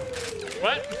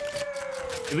 What?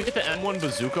 Did we get the M1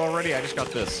 bazooka already? I just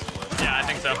got this. Yeah, I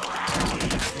think so.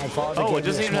 Oh, it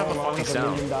doesn't even have a fucking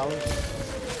sound.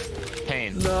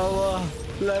 Pain. Noah,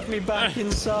 let me back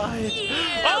inside.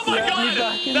 Oh my god!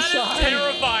 That is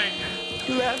terrifying.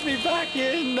 Let me back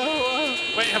in, Noah.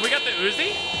 Wait, have we got the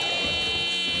Uzi?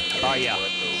 Oh, yeah.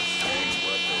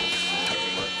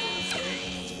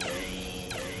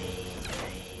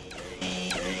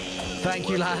 Thank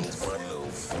you, lad.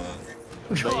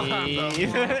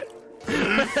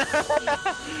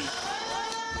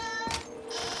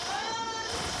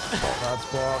 That's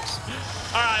box.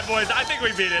 All right, boys. I think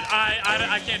we beat it.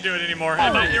 I can't do it anymore. If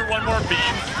I hear one more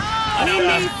beam, We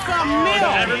need some milk.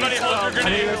 everybody hold your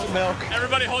grenade.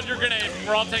 Everybody hold your grenade.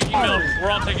 We're all taking milk.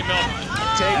 We're all taking milk.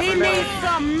 We need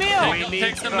some milk.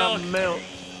 Take some milk.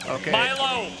 Okay.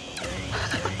 Milo.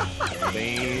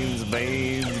 Beans.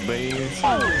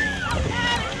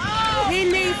 He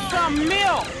needs some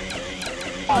milk.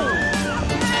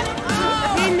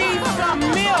 He needs some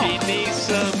milk. He needs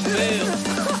some milk.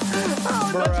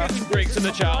 Let's get some breaks in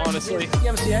the chat, honestly.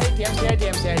 DMCA.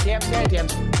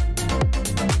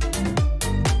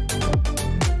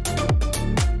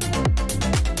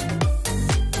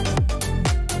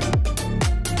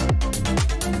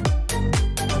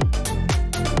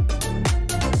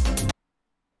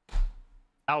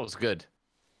 That was good.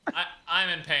 I'm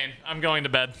in pain. I'm going to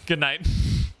bed. Good night.